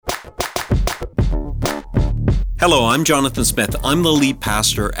Hello, I'm Jonathan Smith. I'm the lead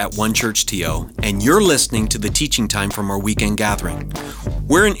pastor at One Church TO, and you're listening to the teaching time from our weekend gathering.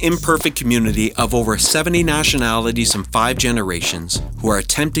 We're an imperfect community of over 70 nationalities and 5 generations who are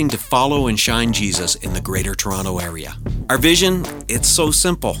attempting to follow and shine Jesus in the Greater Toronto Area. Our vision, it's so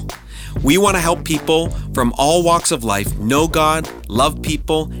simple. We want to help people from all walks of life know God, love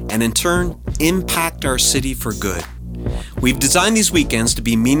people, and in turn, impact our city for good. We've designed these weekends to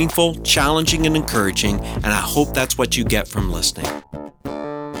be meaningful, challenging, and encouraging, and I hope that's what you get from listening.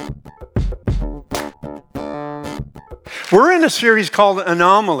 We're in a series called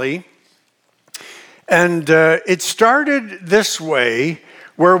Anomaly, and it started this way,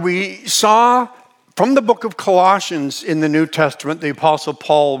 where we saw from the book of Colossians in the New Testament, the Apostle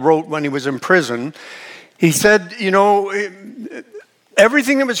Paul wrote when he was in prison. He said,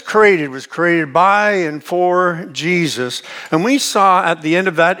 everything that was created by and for Jesus. And we saw at the end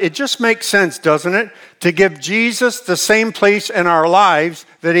of that, it just makes sense, doesn't it? To give Jesus the same place in our lives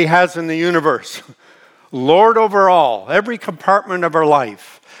that he has in the universe. Lord over all, every compartment of our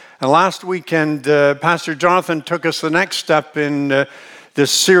life. And last weekend, Pastor Jonathan took us the next step in this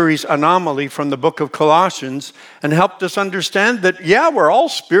series, Anomaly, from the book of Colossians, and helped us understand that, we're all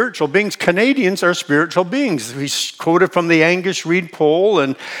spiritual beings. Canadians are spiritual beings. He quoted from the Angus Reid poll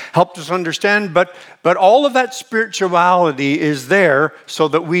and helped us understand, but all of that spirituality is there so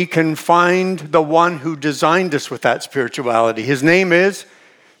that we can find the one who designed us with that spirituality. His name is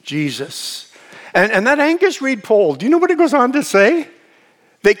Jesus. And that Angus Reid poll, do you know what it goes on to say?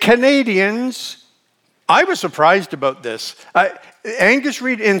 That Canadians, I was surprised about this. Angus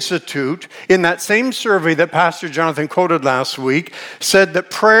Reid Institute, in that same survey that Pastor Jonathan quoted last week, said that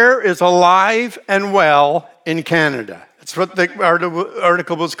prayer is alive and well in Canada. That's what the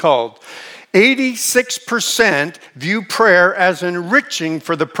article was called. 86% view prayer as enriching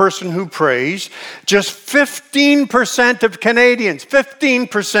for the person who prays. Just 15% of Canadians,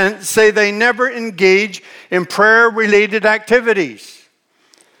 15% say they never engage in prayer-related activities.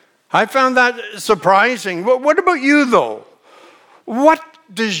 I found that surprising. What about you, though? What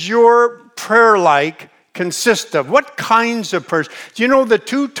does your prayer life consist of? What kinds of prayers? Do you know the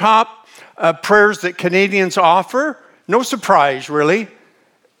 2 top prayers that Canadians offer? No surprise, really.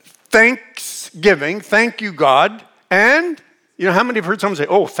 Thanksgiving, thank you, God. And, how many have heard someone say,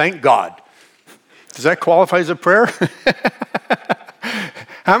 oh, thank God? Does that qualify as a prayer?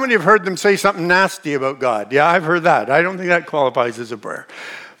 How many have heard them say something nasty about God? Yeah, I've heard that. I don't think that qualifies as a prayer.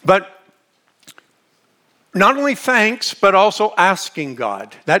 But not only thanks, but also asking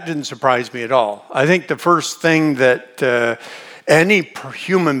God. That didn't surprise me at all. I think the first thing that any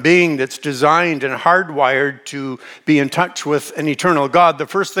human being that's designed and hardwired to be in touch with an eternal God, the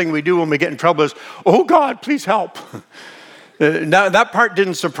first thing we do when we get in trouble is, oh God, please help. Now, that part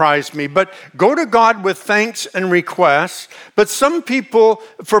didn't surprise me, but go to God with thanks and requests. But some people,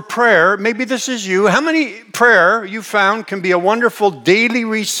 for prayer, maybe this is you, how many prayer you found can be a wonderful daily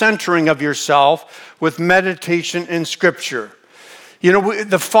recentering of yourself with meditation in Scripture?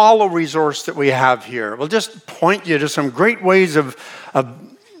 The follow resource that we have here, we'll just point you to some great ways of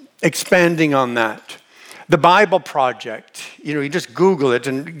expanding on that. The Bible Project, you just Google it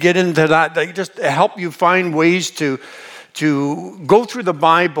and get into that. They just help you find ways to go through the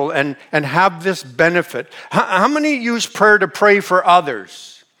Bible and have this benefit. How many use prayer to pray for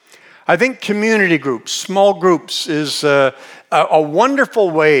others? I think community groups, small groups is a wonderful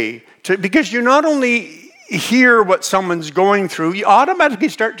way because you not only hear what someone's going through, you automatically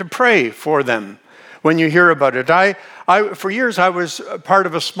start to pray for them when you hear about it. For years, I was part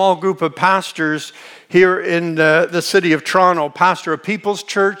of a small group of pastors here in the city of Toronto, pastor of People's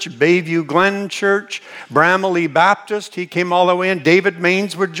Church, Bayview Glen Church, Bramalea Baptist. He came all the way in. David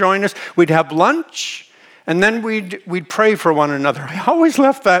Maines would join us. We'd have lunch, and then we'd pray for one another. I always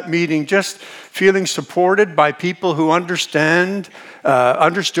left that meeting just feeling supported by people who understood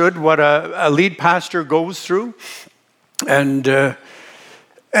what a lead pastor goes through, and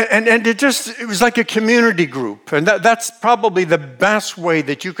it was like a community group. And that's probably the best way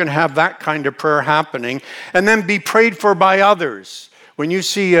that you can have that kind of prayer happening and then be prayed for by others. When you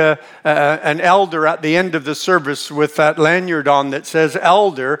see an elder at the end of the service with that lanyard on that says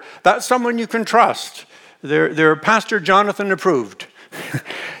elder, that's someone you can trust. They're Pastor Jonathan approved.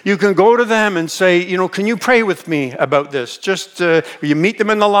 You can go to them and say, can you pray with me about this? Just, you meet them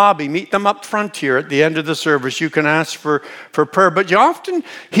in the lobby, meet them up front here at the end of the service. You can ask for prayer. But you often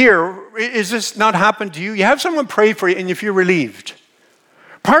hear, is this not happened to you? You have someone pray for you and you feel relieved.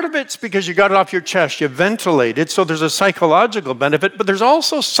 Part of it's because you got it off your chest, you ventilated, so there's a psychological benefit, but there's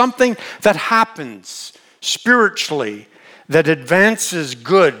also something that happens spiritually that advances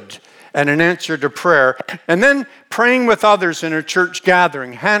good and an answer to prayer. And then praying with others in a church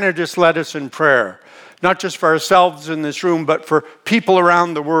gathering. Hannah just led us in prayer. Not just for ourselves in this room, but for people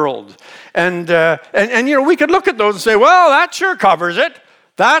around the world. And we could look at those and say, well, that sure covers it.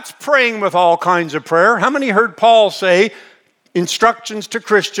 That's praying with all kinds of prayer. How many heard Paul say, instructions to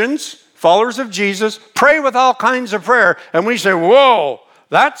Christians, followers of Jesus, pray with all kinds of prayer? And we say, whoa,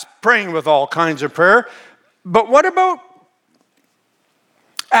 that's praying with all kinds of prayer. But what about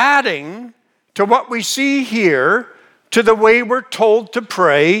adding to what we see here to the way we're told to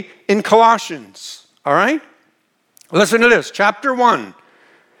pray in Colossians? All right? Listen to this, chapter 1.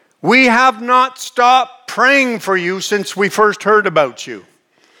 We have not stopped praying for you since we first heard about you.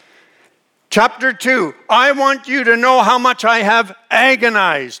 Chapter 2, I want you to know how much I have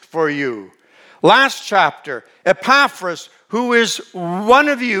agonized for you. Last chapter, Epaphras, who is one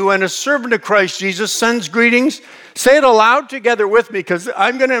of you and a servant of Christ Jesus, sends greetings. Say it aloud together with me, because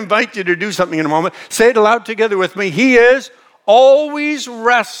I'm going to invite you to do something in a moment. Say it aloud together with me. He is always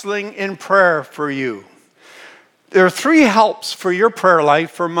wrestling in prayer for you. There are 3 helps for your prayer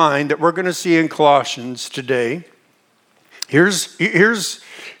life, for mine, that we're going to see in Colossians today. Here's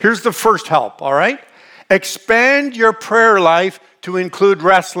the first help, all right? Expand your prayer life to include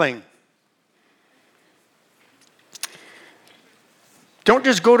wrestling. Don't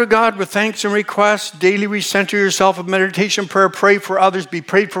just go to God with thanks and requests. Daily recenter yourself of meditation, prayer. Pray for others. Be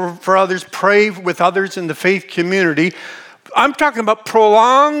prayed for others. Pray with others in the faith community. I'm talking about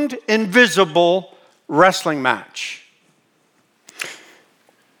prolonged, invisible wrestling match.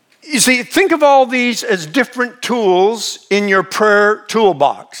 You see, think of all these as different tools in your prayer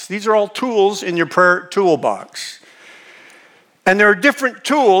toolbox. These are all tools in your prayer toolbox. And there are different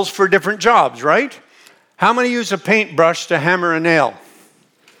tools for different jobs, right? How many use a paintbrush to hammer a nail?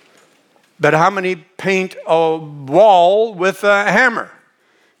 But how many paint a wall with a hammer?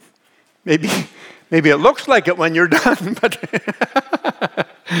 Maybe it looks like it when you're done,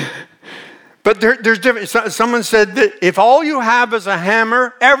 but there's different. Someone said that if all you have is a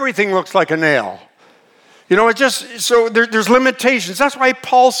hammer, everything looks like a nail. You know, there's limitations. That's why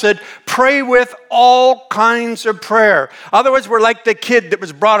Paul said, pray with all kinds of prayer. Otherwise, we're like the kid that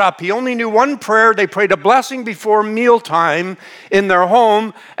was brought up. He only knew one prayer. They prayed a blessing before mealtime in their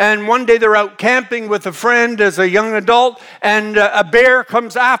home. And one day they're out camping with a friend as a young adult, and a bear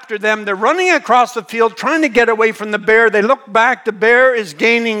comes after them. They're running across the field, trying to get away from the bear. They look back. The bear is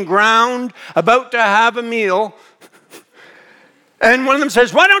gaining ground, about to have a meal. And one of them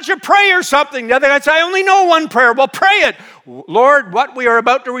says, why don't you pray or something? The other guy says, I only know one prayer. Well, pray it. Lord, what we are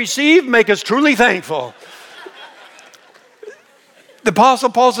about to receive, make us truly thankful. The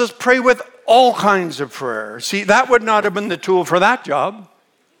Apostle Paul says, pray with all kinds of prayer. See, that would not have been the tool for that job.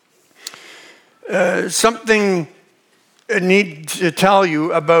 Something I need to tell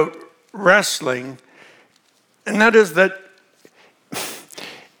you about wrestling, and that is that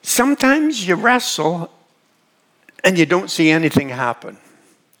sometimes you wrestle and you don't see anything happen.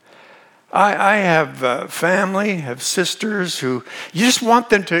 I have family, have sisters who, you just want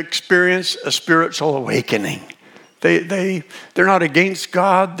them to experience a spiritual awakening. They're not against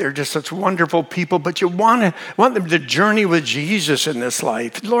God. They're just such wonderful people, but you want them to journey with Jesus in this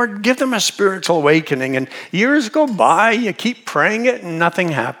life. Lord, give them a spiritual awakening. And years go by, you keep praying it and nothing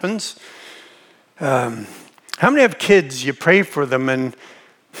happens. How many have kids, you pray for them and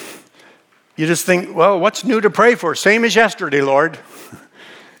you just think, well, what's new to pray for? Same as yesterday, Lord.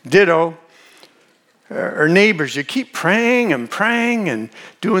 Ditto. Or neighbors, you keep praying and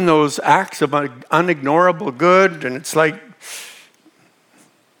doing those acts of unignorable good, and it's like,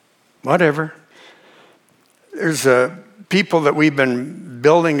 whatever. There's people that we've been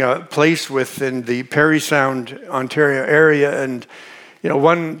building a place with in the Parry Sound, Ontario area, and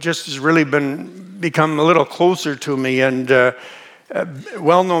one just has really become a little closer to me, and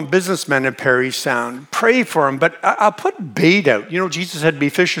well-known businessman in Parry Sound. Pray for him, but I'll put bait out. Jesus said, be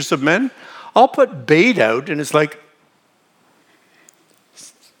fishers of men. I'll put bait out, and it's like,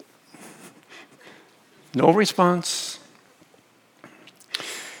 no response.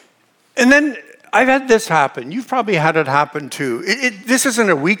 And then I've had this happen. You've probably had it happen too. This isn't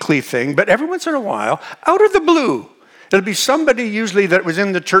a weekly thing, but every once in a while, out of the blue, it'll be somebody usually that was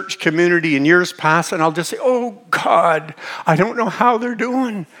in the church community in years past, and I'll just say, oh God, I don't know how they're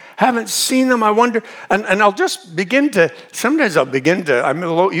doing. Haven't seen them, I wonder. And I'll just usually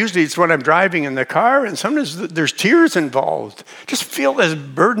it's when I'm driving in the car, and sometimes there's tears involved. Just feel this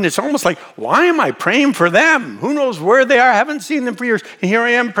burden. It's almost like, why am I praying for them? Who knows where they are? I haven't seen them for years. And here I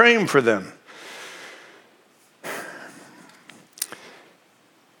am praying for them.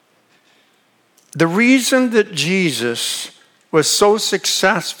 The reason that Jesus was so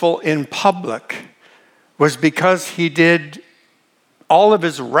successful in public was because he did all of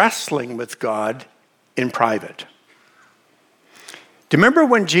his wrestling with God in private. Do you remember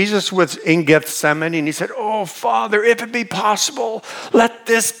when Jesus was in Gethsemane and he said, "Oh, Father, if it be possible, let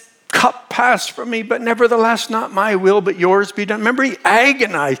this cup pass from me, but nevertheless not my will, but yours be done." Remember, he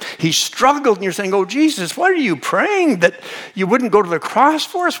agonized, he struggled, and you're saying, "Oh, Jesus, what are you praying? That you wouldn't go to the cross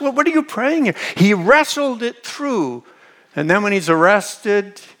for us? What are you praying here?" He wrestled it through. And then when he's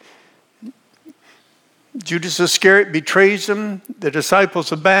arrested, Judas Iscariot betrays him, the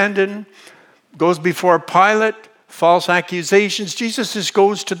disciples abandon, goes before Pilate, false accusations. Jesus just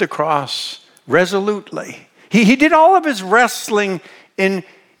goes to the cross resolutely. He did all of his wrestling in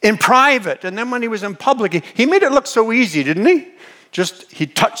private, and then when he was in public, he made it look so easy, didn't he? Just,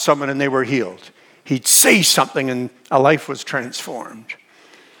 he'd touch someone and they were healed. He'd say something and a life was transformed.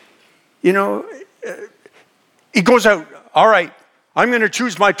 You know, he goes out, "All right, I'm going to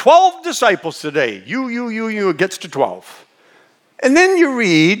choose my 12 disciples today. You, it gets to 12. And then you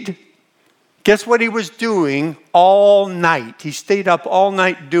read, guess what he was doing all night? He stayed up all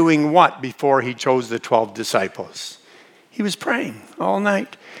night doing what before he chose the 12 disciples? He was praying all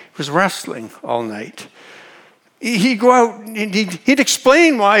night. He was wrestling all night. He'd go out and he'd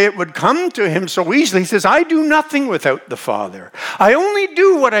explain why it would come to him so easily. He says, "I do nothing without the Father. I only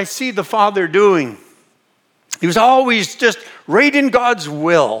do what I see the Father doing." He was always just right in God's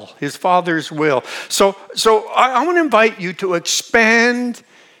will, his Father's will. So I want to invite you to expand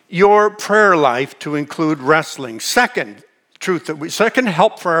your prayer life to include wrestling. Second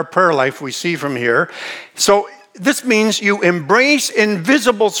help for our prayer life we see from here. So this means you embrace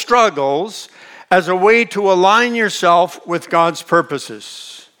invisible struggles as a way to align yourself with God's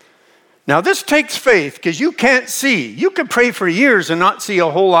purposes. Now this takes faith because you can't see. You could pray for years and not see a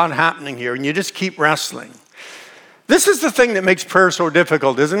whole lot happening here, and you just keep wrestling. This is the thing that makes prayer so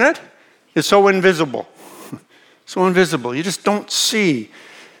difficult, isn't it? It's so invisible. So invisible. You just don't see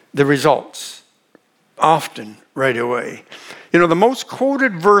the results often right away. You know, the most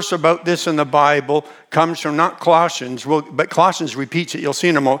quoted verse about this in the Bible comes from not Colossians, but Colossians repeats it. You'll see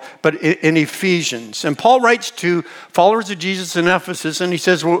in a moment, but in Ephesians. And Paul writes to followers of Jesus in Ephesus, and he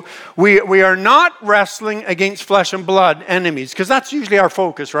says, we are not wrestling against flesh and blood enemies, because that's usually our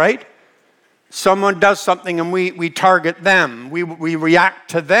focus, right? Someone does something and we target them. We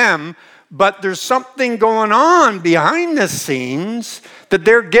react to them. But there's something going on behind the scenes that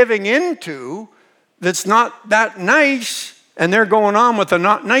they're giving into that's not that nice, and they're going on with the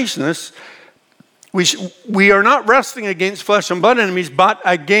not niceness. We are not wrestling against flesh and blood enemies, but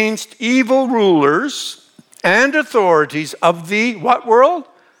against evil rulers and authorities of the what world?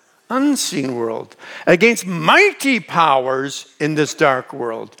 Unseen world, against mighty powers in this dark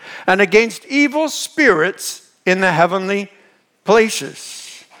world, and against evil spirits in the heavenly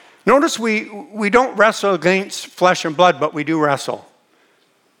places. Notice we don't wrestle against flesh and blood, but we do wrestle.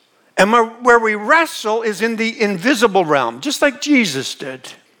 And where we wrestle is in the invisible realm, just like Jesus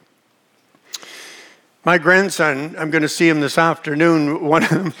did. My grandson, I'm going to see him this afternoon, one of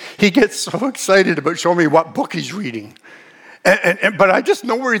them, he gets so excited about showing me what book he's reading. But I just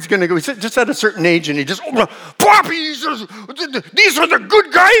know where he's going to go. He's just at a certain age, and he just, "Papi, these are the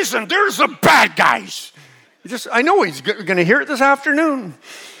good guys, and there's the bad guys." I know he's going to hear it this afternoon.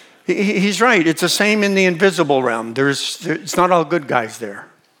 He's right. It's the same in the invisible realm. It's not all good guys there.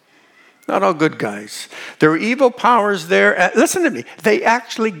 Not all good guys. There are evil powers there. Listen to me. They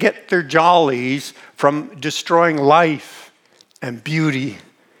actually get their jollies from destroying life and beauty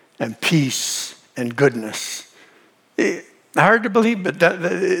and peace and goodness. Hard to believe, but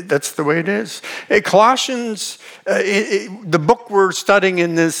that's the way it is. Colossians, the book we're studying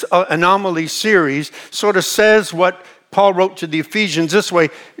in this anomaly series, sort of says what Paul wrote to the Ephesians this way: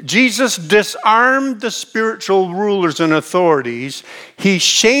 Jesus disarmed the spiritual rulers and authorities. He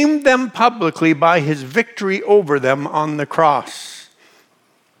shamed them publicly by his victory over them on the cross.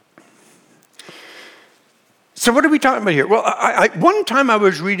 So what are we talking about here? Well, one time I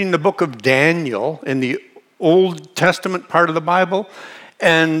was reading the book of Daniel in the Old Testament part of the Bible,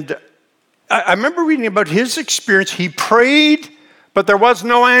 and I remember reading about his experience. He prayed, but there was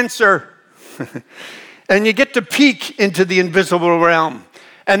no answer. And you get to peek into the invisible realm.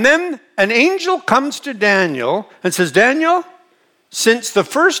 And then an angel comes to Daniel and says, "Daniel, since the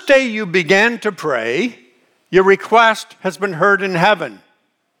first day you began to pray, your request has been heard in heaven."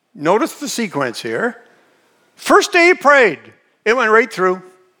 Notice the sequence here. First day he prayed, it went right through.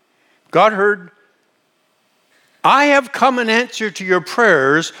 God heard. "I have come in answer to your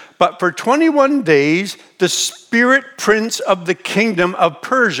prayers, but for 21 days, the spirit prince of the kingdom of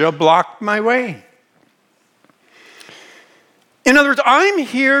Persia blocked my way." In other words, I'm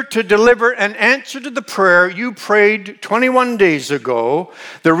here to deliver an answer to the prayer you prayed 21 days ago.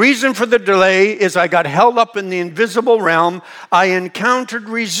 The reason for the delay is I got held up in the invisible realm. I encountered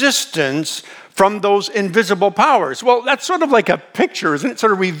resistance from those invisible powers. Well, that's sort of like a picture, isn't it? It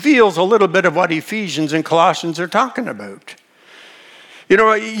sort of reveals a little bit of what Ephesians and Colossians are talking about. You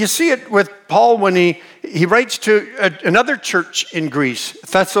know, you see it with Paul when he writes to another church in Greece,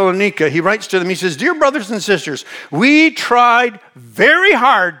 Thessalonica. He writes to them, he says, "Dear brothers and sisters, we tried very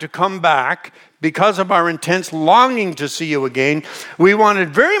hard to come back because of our intense longing to see you again. We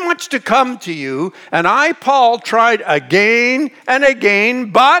wanted very much to come to you, and I, Paul, tried again and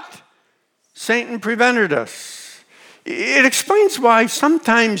again, but Satan prevented us." It explains why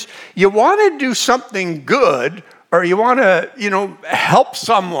sometimes you want to do something good, or you want to, help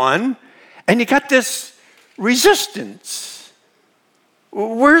someone, and you got this resistance.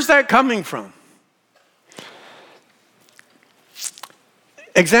 Where's that coming from?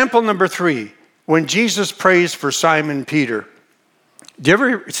 Example number 3, when Jesus prays for Simon Peter. Do you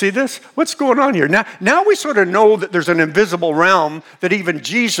ever see this? What's going on here? Now we sort of know that there's an invisible realm that even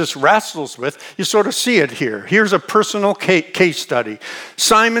Jesus wrestles with. You sort of see it here. Here's a personal case study.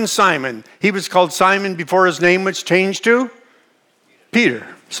 Simon. He was called Simon before his name was changed to Peter.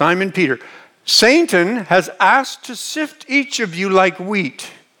 Simon Peter. Satan has asked to sift each of you like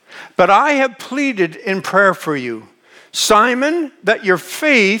wheat, but I have pleaded in prayer for you, Simon, that your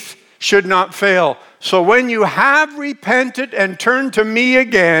faith should not fail. So when you have repented and turned to me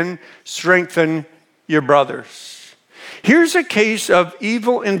again, strengthen your brothers. Here's a case of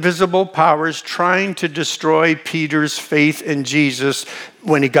evil, invisible powers trying to destroy Peter's faith in Jesus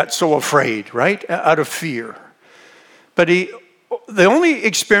when he got so afraid, right? Out of fear. But they only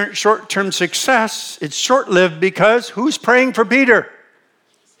experienced short-term success. It's short-lived because who's praying for Peter?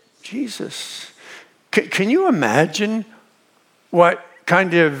 Jesus. Can you imagine what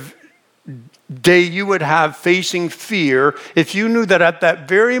kind of day you would have facing fear if you knew that at that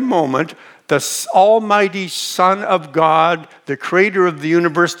very moment, the almighty Son of God, the creator of the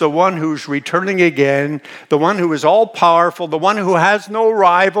universe, the one who's returning again, the one who is all-powerful, the one who has no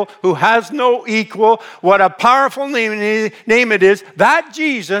rival, who has no equal, what a powerful name it is, that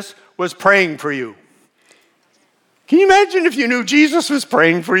Jesus was praying for you. Can you imagine if you knew Jesus was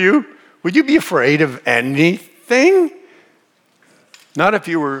praying for you? Would you be afraid of anything? Not if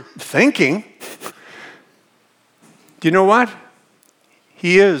you were thinking. Do you know what?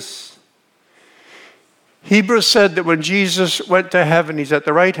 He is. Hebrews said that when Jesus went to heaven, he's at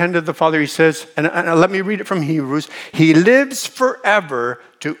the right hand of the Father. He says, and let me read it from Hebrews, he lives forever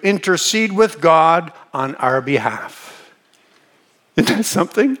to intercede with God on our behalf. Isn't that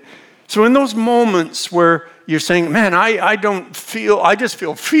something? So in those moments where you're saying, man, I just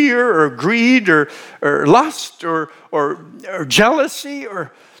feel fear or greed or lust or jealousy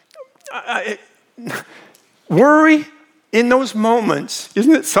or worry, in those moments,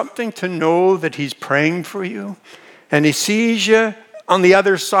 isn't it something to know that he's praying for you? And he sees you on the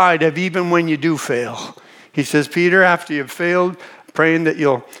other side of even when you do fail. He says, Peter, after you've failed, praying that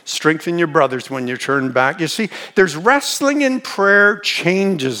you'll strengthen your brothers when you turn back. You see, there's wrestling in prayer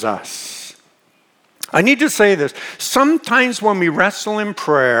changes us. I need to say this. Sometimes when we wrestle in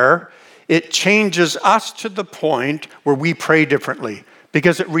prayer, it changes us to the point where we pray differently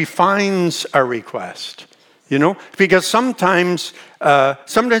because it refines our request. You know, because sometimes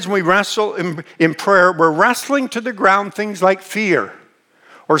when we wrestle in prayer, we're wrestling to the ground things like fear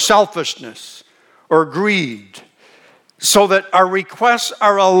or selfishness or greed so that our requests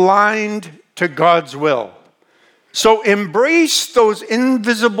are aligned to God's will. So embrace those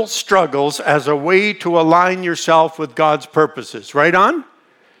invisible struggles as a way to align yourself with God's purposes. Right on?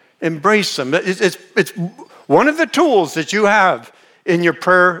 Embrace them. It's one of the tools that you have in your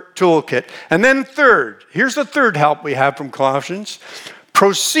prayer toolkit. And then third, here's the third help we have from Colossians.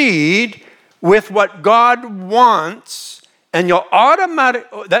 Proceed with what God wants, and you'll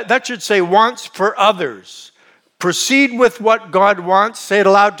that should say wants for others. Proceed with what God wants. Say it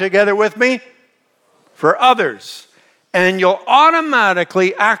aloud together with me. For others. And you'll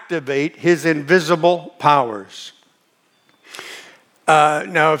automatically activate his invisible powers.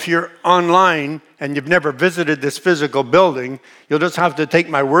 Now, if you're online and you've never visited this physical building, you'll just have to take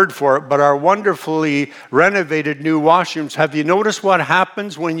my word for it. But our wonderfully renovated new washrooms, have you noticed what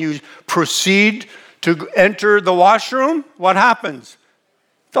happens when you proceed to enter the washroom? What happens?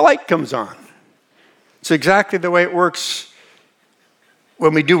 The light comes on. It's exactly the way it works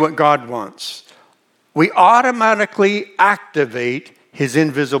when we do what God wants. We automatically activate his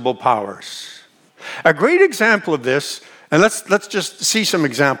invisible powers. A great example of this, and let's just see some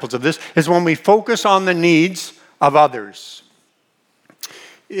examples of this, is when we focus on the needs of others.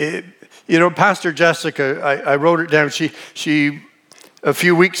 Pastor Jessica, I wrote it down. She a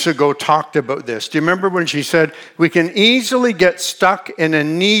few weeks ago talked about this. Do you remember when she said, we can easily get stuck in a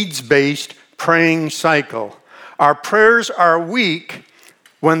needs-based praying cycle. Our prayers are weak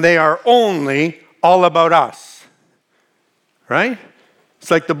when they are only all about us. Right?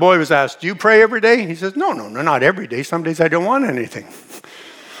 It's like the boy was asked, do you pray every day? He says, no, not every day. Some days I don't want anything.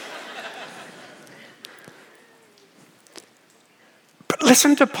 But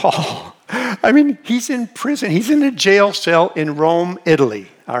listen to Paul. I mean, he's in prison. He's in a jail cell in Rome, Italy,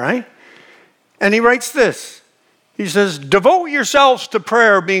 all right? And he writes this. He says, devote yourselves to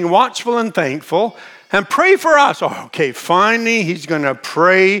prayer, being watchful and thankful, and pray for us. Oh, okay, finally, he's going to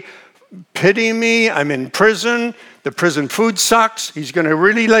pray. Pity me. I'm in prison. The prison food sucks. He's going to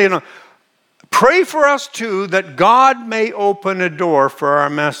really lay it on. Pray for us too, that God may open a door for our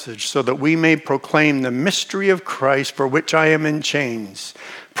message so that we may proclaim the mystery of Christ for which I am in chains.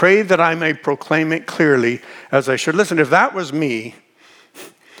 Pray that I may proclaim it clearly as I should. Listen, if that was me,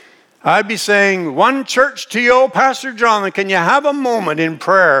 I'd be saying, One Church TO, Pastor John, can you have a moment in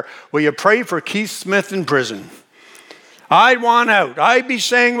prayer where you pray for Keith Smith in prison? I'd want out. I'd be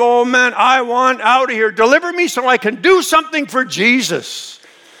saying, oh man, I want out of here. Deliver me so I can do something for Jesus.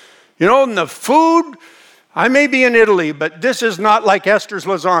 And the food, I may be in Italy, but this is not like Esther's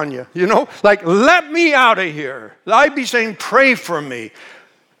lasagna. Let me out of here. I'd be saying, pray for me.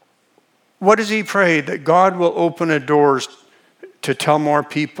 What does he pray? That God will open a doors to tell more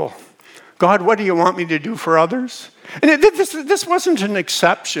people. God, what do you want me to do for others? And this wasn't an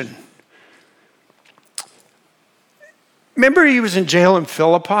exception. Remember he was in jail in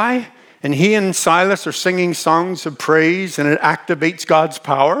Philippi, and he and Silas are singing songs of praise, and it activates God's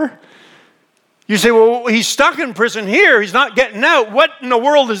power? You say, well, he's stuck in prison here. He's not getting out. What in the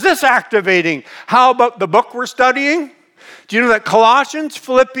world is this activating? How about the book we're studying? Do you know that Colossians,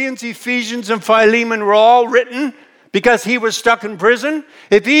 Philippians, Ephesians, and Philemon were all written because he was stuck in prison?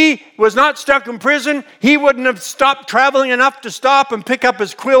 If he was not stuck in prison, he wouldn't have stopped traveling enough to stop and pick up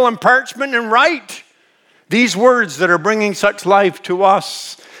his quill and parchment and write these words that are bringing such life to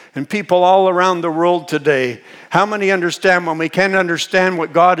us and people all around the world today. How many understand when we can't understand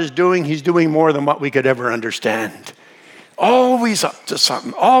what God is doing, he's doing more than what we could ever understand? Always up to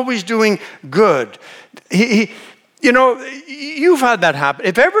something, always doing good. You've had that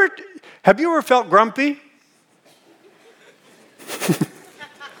happen. Have you ever felt grumpy?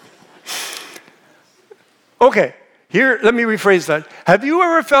 Okay, here, let me rephrase that. Have you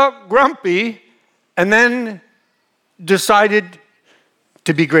ever felt grumpy and then decided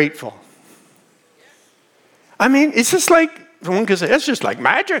to be grateful? I mean, it's just like, someone could say, it's just like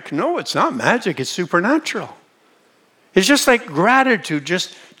magic. No, it's not magic. It's supernatural. It's just like gratitude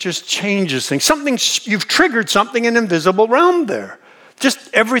just changes things. You've triggered something in the invisible realm there.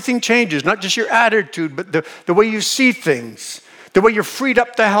 Just everything changes, not just your attitude, but the way you see things, the way you're freed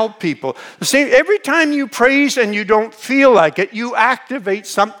up to help people. The same, every time you praise and you don't feel like it, you activate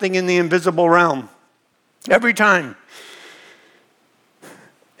something in the invisible realm. Every time.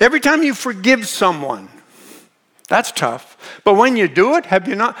 Every time you forgive someone, that's tough. But when you do it, have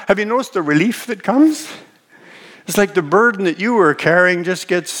you noticed the relief that comes? It's like the burden that you were carrying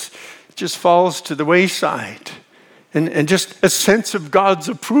just falls to the wayside. And just a sense of God's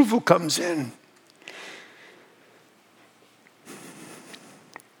approval comes in.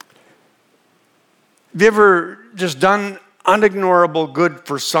 Have you ever just done unignorable good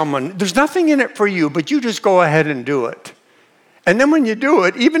for someone? There's nothing in it for you, but you just go ahead and do it. And then when you do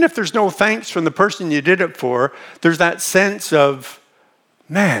it, even if there's no thanks from the person you did it for, there's that sense of,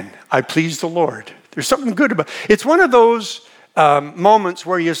 man, I pleased the Lord. There's something good about it. It's one of those moments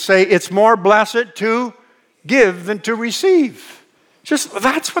where you say, it's more blessed to give than to receive.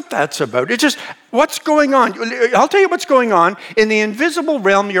 That's what that's about. It's just what's going on. I'll tell you what's going on. In the invisible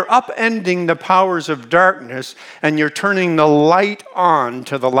realm, you're upending the powers of darkness and you're turning the light on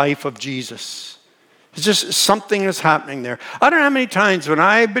to the life of Jesus. It's just something is happening there. I don't know how many times when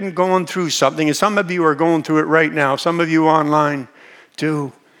I've been going through something, and some of you are going through it right now, some of you online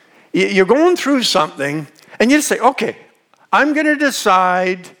too. You're going through something and you just say, okay, I'm going to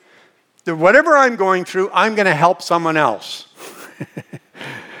decide that whatever I'm going through, I'm going to help someone else.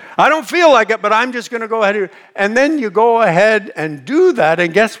 I don't feel like it, but I'm just going to go ahead. And then you go ahead and do that,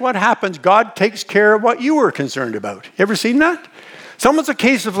 and guess what happens? God takes care of what you were concerned about. You ever seen that? It's almost a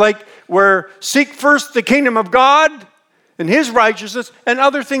case of like where seek first the kingdom of God and his righteousness, and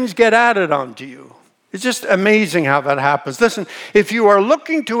other things get added onto you. It's just amazing how that happens. Listen, if you are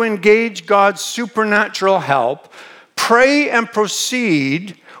looking to engage God's supernatural help, pray and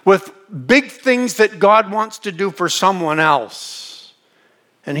proceed with big things that God wants to do for someone else.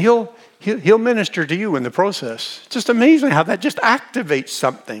 And he'll minister to you in the process. It's just amazing how that just activates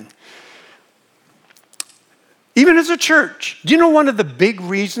something. Even as a church, do you know one of the big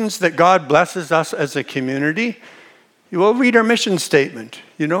reasons that God blesses us as a community? You will read our mission statement,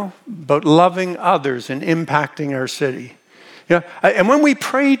 about loving others and impacting our city. Yeah, and when we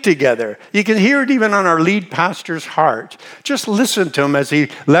pray together, you can hear it even on our lead pastor's heart. Just listen to him as he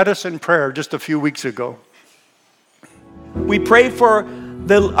led us in prayer just a few weeks ago. We pray for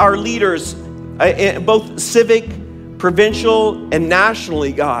our leaders, both civic, provincial, and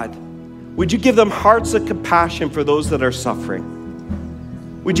nationally, God. Would you give them hearts of compassion for those that are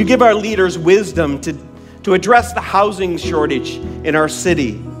suffering? Would you give our leaders wisdom to address the housing shortage in our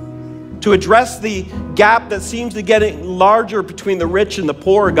city, to address the gap that seems to get larger between the rich and the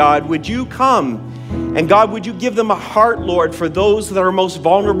poor, God? Would you come? And God, would you give them a heart, Lord, for those that are most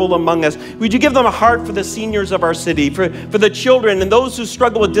vulnerable among us? Would you give them a heart for the seniors of our city, for the children and those who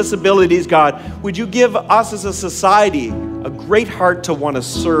struggle with disabilities, God? Would you give us as a society a great heart to want to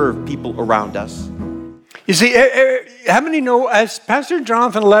serve people around us? You see, how many know, as Pastor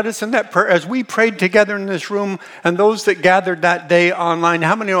Jonathan led us in that prayer, as we prayed together in this room, and those that gathered that day online,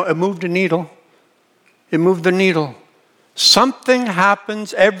 how many know it moved a needle? It moved the needle. Something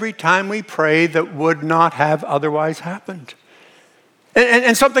happens every time we pray that would not have otherwise happened.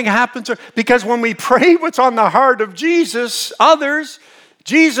 And something happens because when we pray what's on the heart of Jesus, others,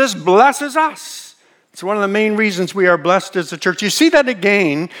 Jesus blesses us. It's one of the main reasons we are blessed as a church. You see that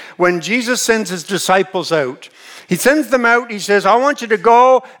again when Jesus sends his disciples out. He sends them out. He says, I want you to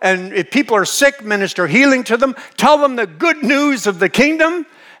go, and if people are sick, minister healing to them. Tell them the good news of the kingdom.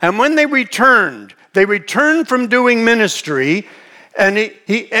 And when they returned from doing ministry, and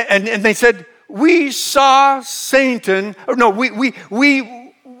they said, we saw Satan. We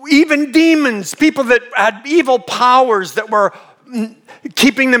even demons, people that had evil powers that were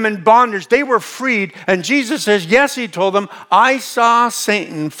keeping them in bondage, they were freed. And Jesus says, yes, he told them, I saw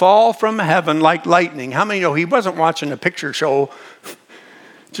Satan fall from heaven like lightning. How many know he wasn't watching a picture show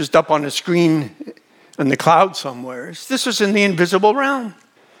just up on a screen in the cloud somewhere? This was in the invisible realm.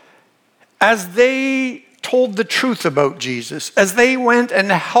 As they told the truth about Jesus, as they went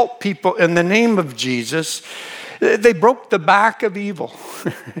and helped people in the name of Jesus, they broke the back of evil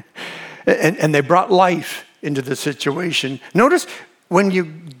and they brought life into the situation. Notice, when you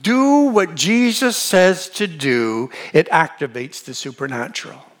do what Jesus says to do, it activates the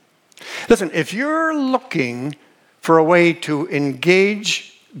supernatural. Listen, if you're looking for a way to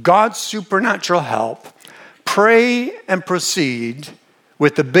engage God's supernatural help, pray and proceed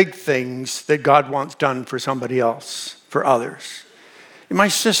with the big things that God wants done for somebody else, for others. My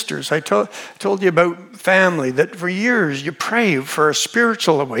sisters, I told you about family, that for years you pray for a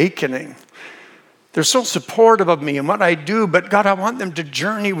spiritual awakening. They're so supportive of me and what I do, but God, I want them to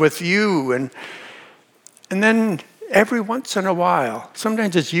journey with you. And then every once in a while,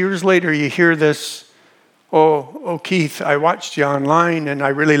 sometimes it's years later, you hear this, oh, Keith, I watched you online and I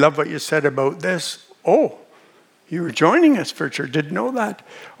really love what you said about this. Oh, you were joining us for church, didn't know that.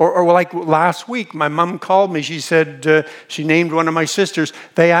 Or like last week, my mom called me. She said, she named one of my sisters.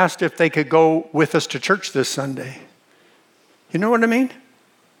 They asked if they could go with us to church this Sunday. You know what I mean?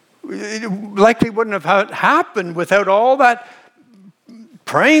 It likely wouldn't have happened without all that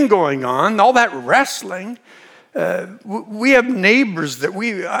praying going on, all that wrestling. We have neighbors that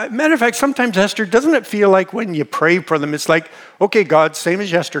matter of fact, sometimes, Esther, doesn't it feel like when you pray for them, it's like, okay, God, same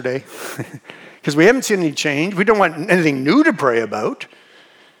as yesterday. Because we haven't seen any change. We don't want anything new to pray about.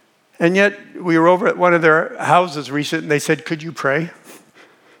 And yet, we were over at one of their houses recently, and they said, could you pray?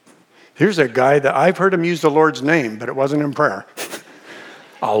 Here's a guy that I've heard him use the Lord's name, but it wasn't in prayer.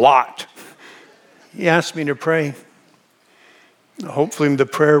 A lot. He asked me to pray. Hopefully the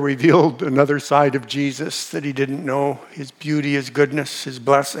prayer revealed another side of Jesus that he didn't know, his beauty, his goodness, his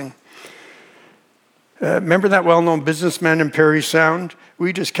blessing. Remember that well-known businessman in Parry Sound?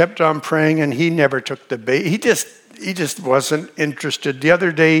 We just kept on praying and he never took the bait. He just wasn't interested. The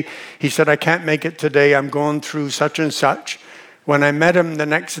other day he said, I can't make it today. I'm going through such and such. When I met him the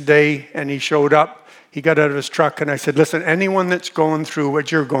next day and he showed up, he got out of his truck and I said, listen, anyone that's going through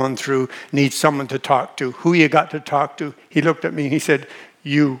what you're going through needs someone to talk to. Who you got to talk to? He looked at me and he said,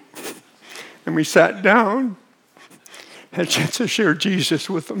 you. And we sat down, had a chance to share Jesus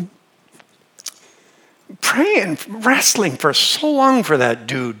with him. Praying, wrestling for so long for that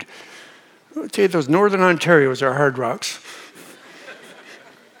dude. I'll tell you, those Northern Ontarios are hard rocks.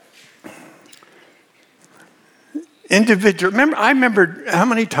 Individual. I remember how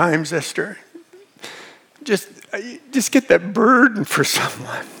many times, Esther, just get that burden for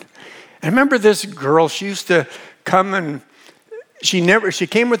someone. I remember this girl, she used to come and she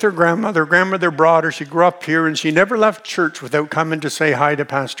came with her grandmother. Grandmother brought her. She grew up here, and she never left church without coming to say hi to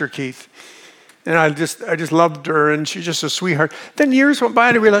Pastor Keith. And I just loved her, and she's just a sweetheart. Then years went by,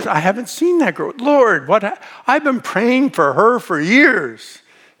 and I realized I haven't seen that girl. Lord, I've been praying for her for years.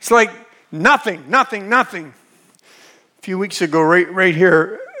 It's like nothing. A few weeks ago, right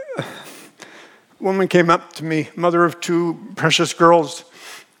here, a woman came up to me, mother of two precious girls.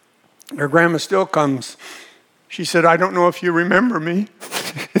 Her grandma still comes. She said, I don't know if you remember me.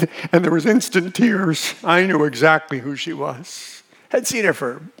 And there was instant tears. I knew exactly who she was. Had seen her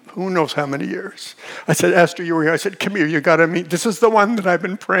for who knows how many years. I said, Esther, you were here. I said, come here, you got to meet. This is the one that I've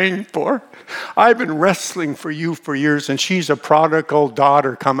been praying for. I've been wrestling for you for years, and she's a prodigal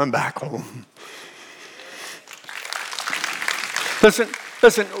daughter coming back home. Listen,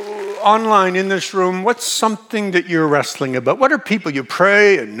 online in this room, what's something that you're wrestling about? What are people you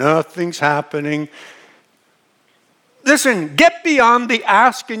pray and nothing's happening? Listen, get beyond the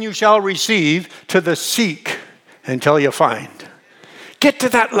ask and you shall receive to the seek until you find. Get to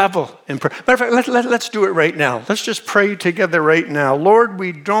that level in prayer. Matter of fact, let's do it right now. Let's just pray together right now. Lord,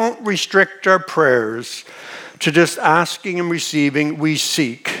 we don't restrict our prayers to just asking and receiving. We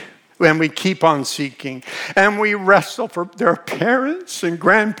seek, and we keep on seeking. And we wrestle for, there are parents and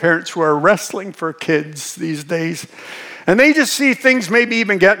grandparents who are wrestling for kids these days. And they just see things maybe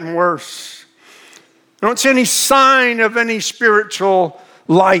even getting worse. They don't see any sign of any spiritual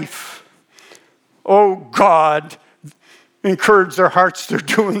life. Oh God, encourage their hearts, they're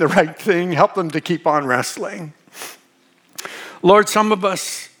doing the right thing. Help them to keep on wrestling. Lord, some of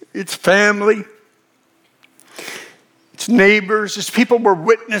us, it's family, it's neighbors, it's people we're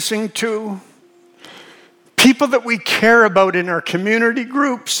witnessing to, people that we care about in our community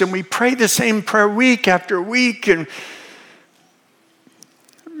groups, and we pray the same prayer week after week, and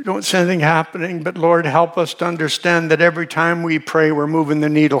we don't see anything happening, but Lord, help us to understand that every time we pray, we're moving the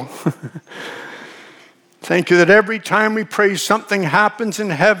needle. Thank you that every time we pray, something happens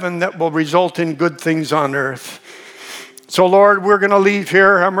in heaven that will result in good things on earth. So Lord, we're going to leave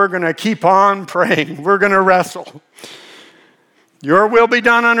here and we're going to keep on praying. We're going to wrestle. Your will be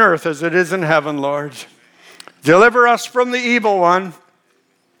done on earth as it is in heaven, Lord. Deliver us from the evil one.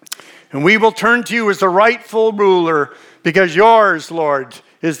 And we will turn to you as the rightful ruler, because yours, Lord,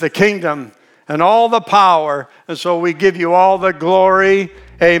 is the kingdom and all the power. And so we give you all the glory.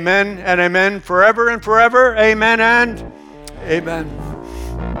 Amen and amen. Forever and forever. Amen and amen.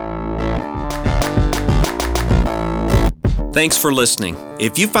 Thanks for listening.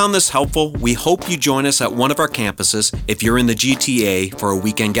 If you found this helpful, we hope you join us at one of our campuses if you're in the GTA for a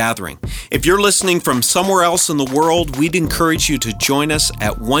weekend gathering. If you're listening from somewhere else in the world, we'd encourage you to join us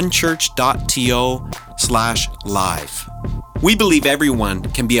at onechurch.to/live. We believe everyone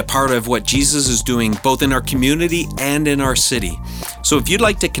can be a part of what Jesus is doing both in our community and in our city. So if you'd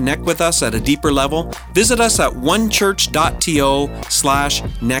like to connect with us at a deeper level, visit us at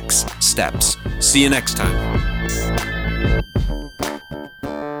onechurch.to/nextsteps. See you next time.